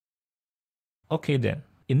Okay then,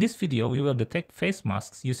 in this video we will detect face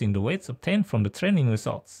masks using the weights obtained from the training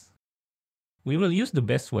results. We will use the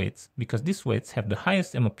best weights because these weights have the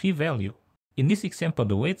highest MOP value. In this example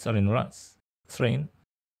the weights are in runs. Train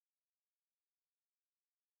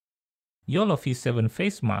YOLO V7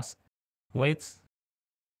 face mask weights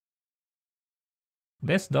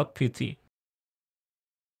best.pt.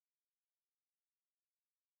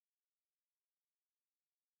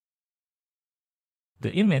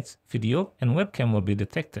 The image, video and webcam will be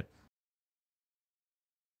detected.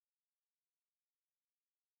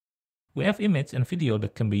 We have image and video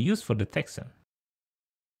that can be used for detection.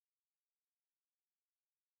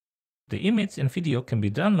 The image and video can be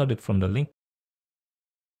downloaded from the link.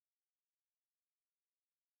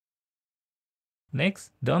 Next,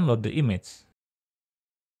 download the image.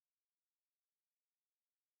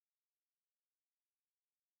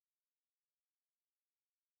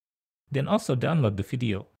 Then also download the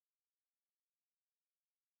video.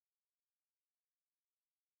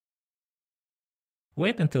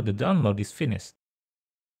 Wait until the download is finished.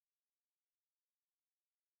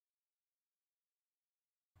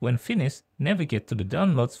 When finished, navigate to the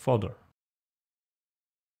Downloads folder.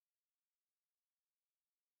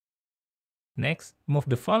 Next, move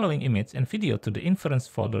the following image and video to the Inference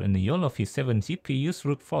folder in the YOLO V7 GPU's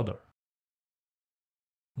root folder.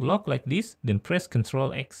 Lock like this, then press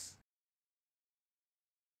Ctrl X.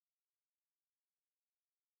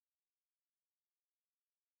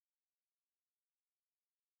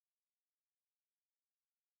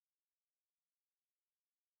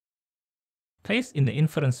 Paste in the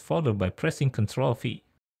Inference folder by pressing Ctrl V.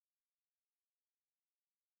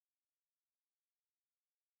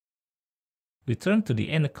 Return to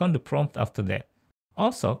the Anaconda prompt after that.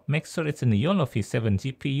 Also, make sure it's in the YOLO V7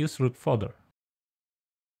 GPU's root folder.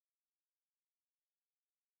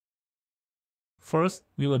 First,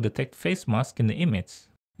 we will detect face mask in the image.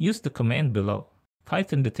 Use the command below,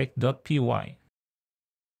 python detect.py --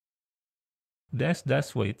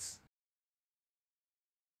 weights.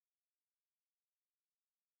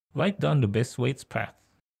 Write down the best weights path.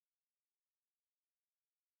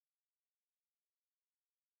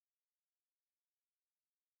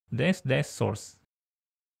 -- source.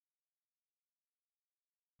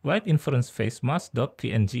 Write inference face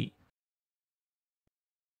mask.png.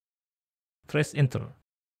 Press enter.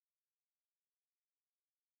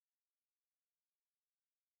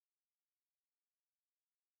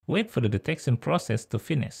 Wait for the detection process to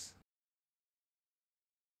finish.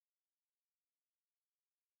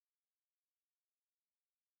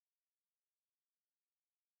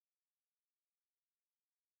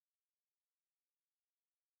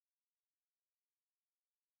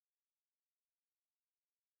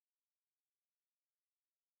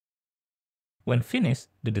 When finished,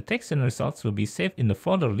 the detection results will be saved in the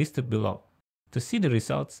folder listed below. To see the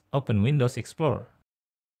results, open Windows Explorer.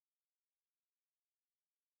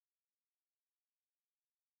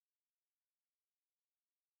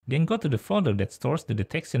 Then go to the folder that stores the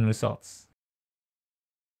detection results.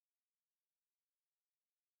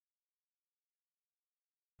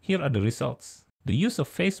 Here are the results. The use of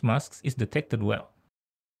face masks is detected well.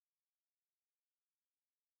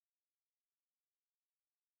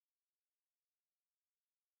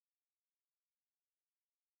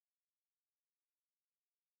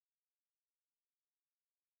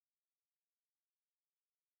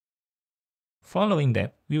 Following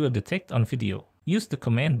that, we will detect on video. Use the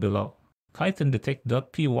command below, python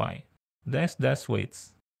detect.py --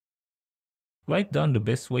 weights. Write down the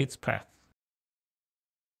best weights path.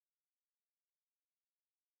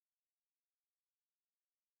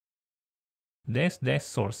 --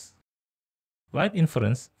 source. Write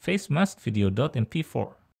inference face mask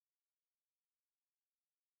video.mp4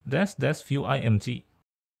 -- view img.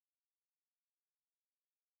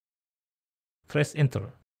 Press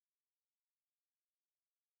enter.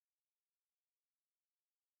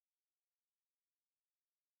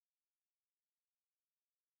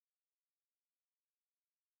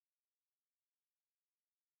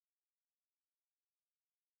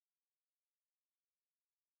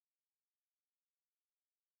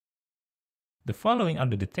 The following are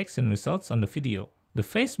the detection results on the video. The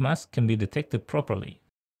face mask can be detected properly.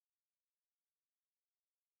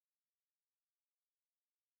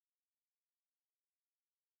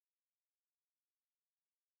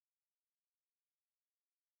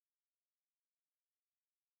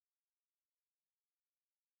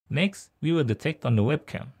 Next, we will detect on the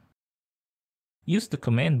webcam. Use the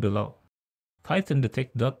command below, python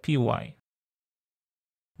detect.py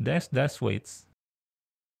 -- weights.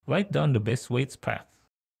 Write down the best weights path.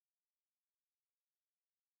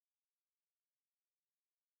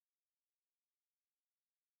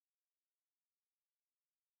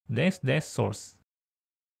 /source.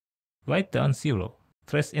 Write down 0.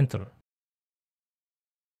 Press enter.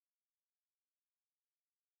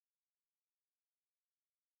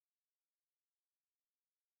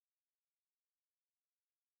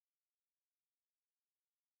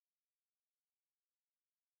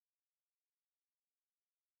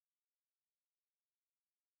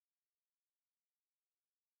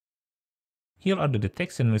 Here are the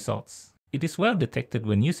detection results. It is well detected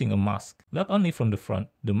when using a mask, not only from the front.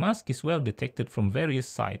 The mask is well detected from various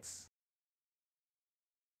sides.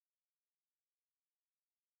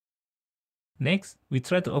 Next, we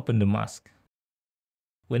try to open the mask.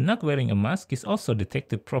 When not wearing a mask is also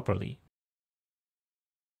detected properly.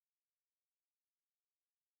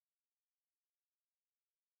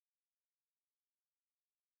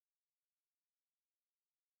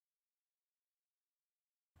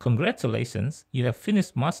 Congratulations, you have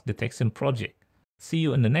finished mask detection project. See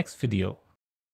you in the next video.